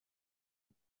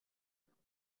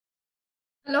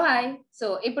Hello, hi. So,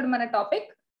 ఇప్పుడు మన topic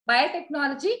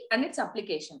biotechnology and it's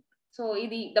application. So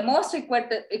ఇది the most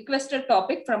requested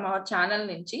topic from our channel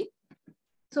నుంచి.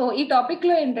 So ఈ topic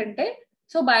లో ఏంటంటే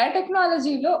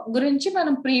బయోటెక్నాలజీలో గురించి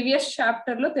మనం ప్రీవియస్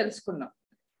చాప్టర్ లో తెలుసుకున్నాం.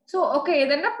 సో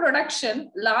ఏదైనా ప్రొడక్షన్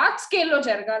లార్జ్ స్కేల్ లో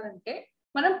జరగాలంటే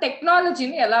మనం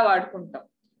టెక్నాలజీని ఎలా వాడుకుంటాం,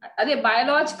 అదే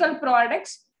బయోలాజికల్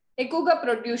ప్రోడక్ట్స్ ఎక్కువగా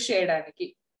ప్రొడ్యూస్ చేయడానికి.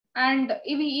 అండ్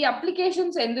ఇవి ఈ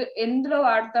అప్లికేషన్స్ ఎందులో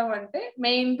వాడతాం అంటే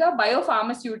మెయిన్ గా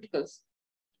బయోఫార్మస్యూటికల్స్,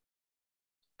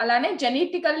 అలానే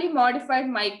genetically modified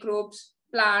microbes,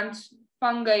 plants,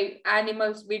 fungi,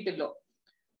 animals వీటిలో.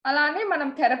 అలానే మనం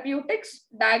therapeutics,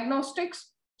 diagnostics,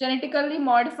 genetically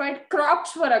modified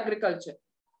crops for agriculture.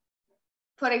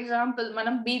 For example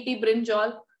మనం బీటీ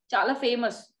బ్రింజాల్ చాలా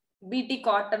famous, BT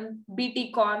cotton, BT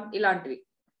corn ఇలాంటివి.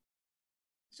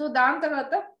 సో దాని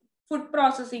తర్వాత ఫుడ్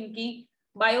ప్రాసెసింగ్ కి,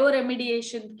 బయో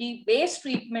రెమిడియేషన్ కి, వేస్ట్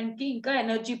ట్రీట్మెంట్ కి, ఇంకా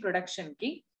ఎనర్జీ ప్రొడక్షన్ కి,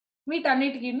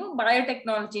 వీటన్నిటికీ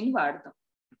బయోటెక్నాలజీని వాడతాం.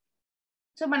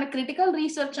 సో మన క్రిటికల్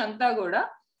రీసెర్చ్ అంతా కూడా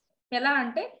ఎలా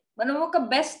అంటే మనం ఒక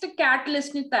బెస్ట్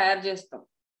క్యాటలిస్ట్ ని తయారు చేస్తాం.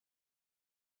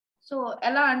 సో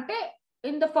ఎలా అంటే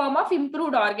in the form of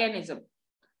improved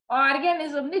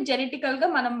organism ని జెనెటికల్ గా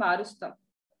మనం మారుస్తాం.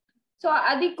 సో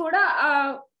అది కూడా ఆ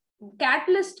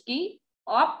క్యాటలిస్ట్ కి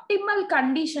ఆప్టిమల్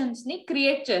కండిషన్స్ ని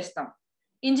క్రియేట్ చేస్తాం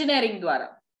ఇంజనీరింగ్ ద్వారా.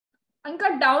 ఇంకా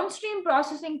డౌన్ స్ట్రీమ్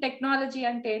ప్రాసెసింగ్ టెక్నాలజీ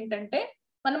అంటే ఏంటంటే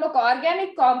మనం ఒక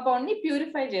ఆర్గానిక్ కాంపౌండ్ ని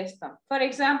ప్యూరిఫై చేస్తాం. ఫర్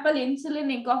ఎగ్జాంపుల్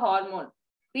ఇన్సులిన్ ఇంకా హార్మోన్.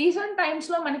 రీసెంట్ టైమ్స్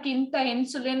లో మనకి ఇంత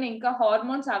ఇన్సులిన్ ఇంకా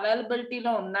హార్మోన్స్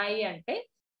అవైలబిలిటీలో ఉన్నాయి అంటే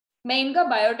మెయిన్ గా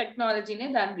బయోటెక్నాలజీనే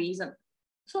దాని రీజన్.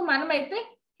 సో మనమైతే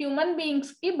హ్యూమన్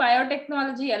బీయింగ్స్ కి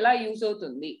బయోటెక్నాలజీ ఎలా యూజ్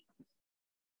అవుతుంది,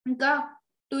 ఇంకా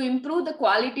to improve the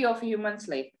quality of humans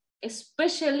life,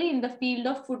 especially in the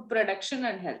field of food production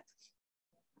and health.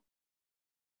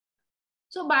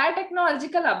 So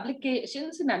biotechnological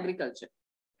applications in agriculture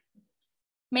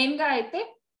main గా అయితే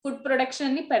ఫుడ్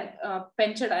ప్రొడక్షన్ ని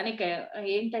పెంచడానికి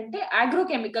ఏంటంటే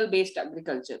అగ్రోకెమికల్ బేస్డ్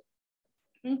అగ్రికల్చర్.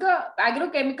 ఇంకా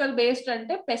అగ్రోకెమికల్ బేస్డ్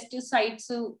అంటే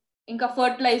పెస్టిసైడ్స్, ఇంకా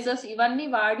ఫర్టిలైజర్స్ ఇవన్నీ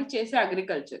వాడి చేసే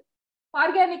అగ్రికల్చర్.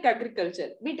 ఆర్గానిక్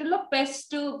అగ్రికల్చర్ వీటిల్లో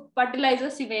పెస్ట్,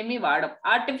 ఫర్టిలైజర్స్ ఇవేమీ వాడం,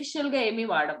 ఆర్టిఫిషియల్ గా ఏమీ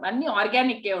వాడం, అన్ని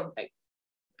ఆర్గానిక్ ఏ ఉంటాయి.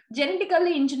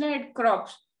 Genetically engineered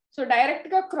crops, so direct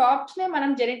గా క్రాప్స్ నే మనం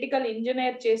జెనెటికల్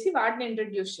ఇంజనీర్ చేసి వాటిని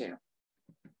ఇంట్రడ్యూస్ చేయడం.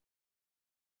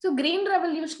 సో గ్రీన్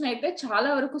రెవల్యూషన్ అయితే చాలా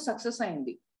వరకు సక్సెస్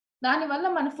అయింది. దానివల్ల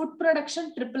మన ఫుడ్ ప్రొడక్షన్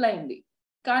ట్రిపుల్ అయింది.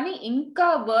 కానీ ఇంకా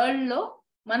వరల్డ్ లో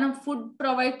మనం ఫుడ్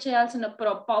ప్రొవైడ్ చేయాల్సిన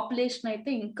పాపులేషన్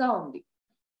అయితే ఇంకా ఉంది.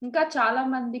 ఇంకా చాలా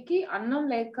మందికి అన్నం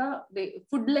లేక,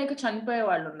 ఫుడ్ లేక చనిపోయే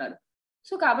వాళ్ళు ఉన్నారు.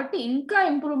 సో కాబట్టి ఇంకా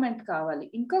ఇంప్రూవ్మెంట్ కావాలి.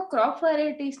 ఇంకా క్రాప్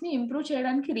వెరైటీస్ ని ఇంప్రూవ్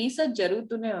చేయడానికి రీసెర్చ్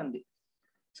జరుగుతూనే ఉంది.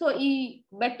 సో ఈ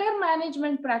బెటర్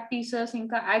మేనేజ్మెంట్ ప్రాక్టీసెస్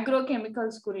ఇంకా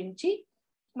అగ్రోకెమికల్స్ గురించి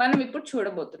మనం ఇప్పుడు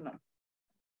చూడబోతున్నాం.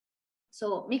 సో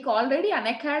మీకు ఆల్రెడీ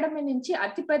అన్అకాడమీ నుంచి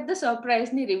అతిపెద్ద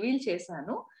సర్ప్రైజ్ ని రివీల్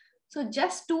చేశాను. సో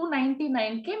జస్ట్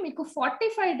 299 మీకు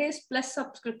 45 days ప్లస్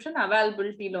సబ్స్క్రిప్షన్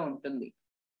అవైలబిలిటీలో ఉంటుంది.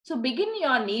 So begin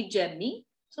your need journey.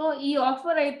 So ఈ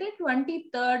ఆఫర్ అయితే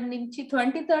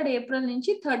 23rd ఏప్రిల్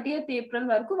నుంచి 30th ఏప్రిల్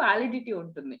వరకు వ్యాలిడిటీ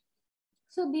ఉంటుంది.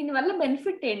 సో దీనివల్ల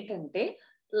బెనిఫిట్ ఏంటంటే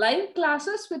live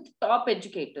classes with top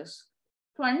educators,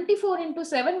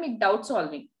 24/7 మీకు డౌట్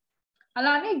సాల్వింగ్,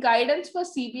 అలానే guidance for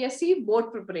CBSE board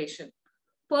preparation,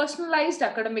 personalised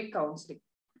academic counselling.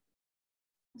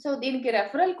 So దీనికి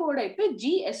రెఫరల్ కోడ్ అయితే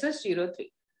GSS03,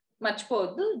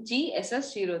 మర్చిపోవద్దు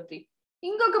GSS03.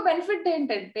 ఇంకొక బెనిఫిట్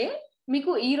ఏంటంటే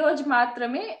మీకు ఈ రోజు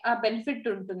మాత్రమే ఆ బెనిఫిట్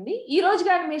ఉంటుంది. ఈ రోజు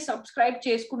కానీ మీరు సబ్స్క్రైబ్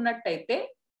చేసుకున్నట్టయితే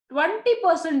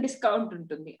 20% డిస్కౌంట్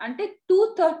ఉంటుంది. అంటే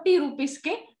 230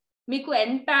 రూపీస్కే మీకు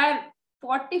ఎంటైర్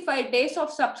 45 days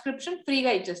ఆఫ్ సబ్స్క్రిప్షన్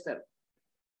ఫ్రీగా ఇచ్చేస్తారు.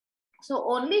 So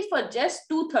only for just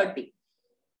 230.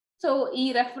 So ఈ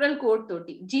రెఫరల్ కోడ్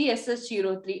తోటి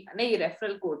GSS03 అనే ఈ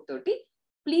రెఫరల్ కోడ్ తోటి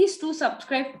please to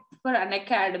subscribe for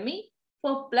Unacademy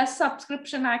for plus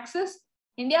subscription access.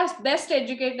 India's best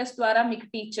educators ద్వారా మీకు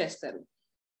టీచ్ చేస్తారు.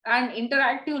 అండ్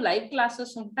ఇంటరాక్టివ్ లైవ్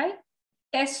క్లాసెస్ ఉంటాయి,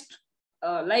 టెస్ట్,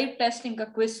 లైవ్ టెస్ట్, ఇంకా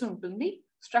క్విజ్ ఉంటుంది,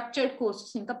 స్ట్రక్చర్డ్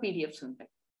కోర్సెస్, ఇంకా PDFs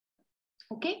ఉంటాయి.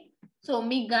 ఓకే, సో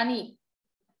మీకు కానీ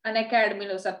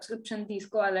అన్అకాడమీలో సబ్స్క్రిప్షన్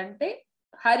తీసుకోవాలంటే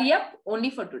hurry up, only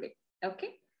for today. Okay,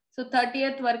 so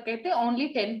 30th వరకు అయితే ఓన్లీ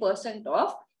 10%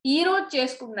 ఆఫ్. ఈ రోజు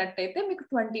చేసుకున్నట్టయితే మీకు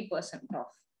 20%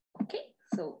 ఆఫ్. ఓకే,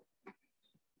 సో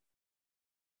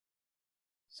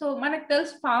మనకు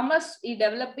తెలుసు ఫార్మర్స్ ఈ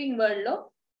డెవలపింగ్ వరల్డ్ లో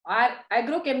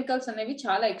అగ్రోకెమికల్స్ అనేవి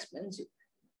చాలా ఎక్స్పెన్సివ్.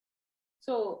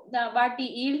 సో వాటి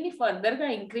ఈల్డ్ ని ఫర్దర్ గా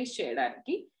ఇంక్రీజ్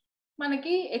చేయడానికి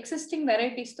మనకి ఎగ్జిస్టింగ్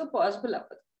వెరైటీస్ తో పాసిబుల్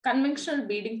అవ్వదు, కన్వెన్షనల్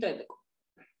బ్రీడింగ్ తో ఎందుకు.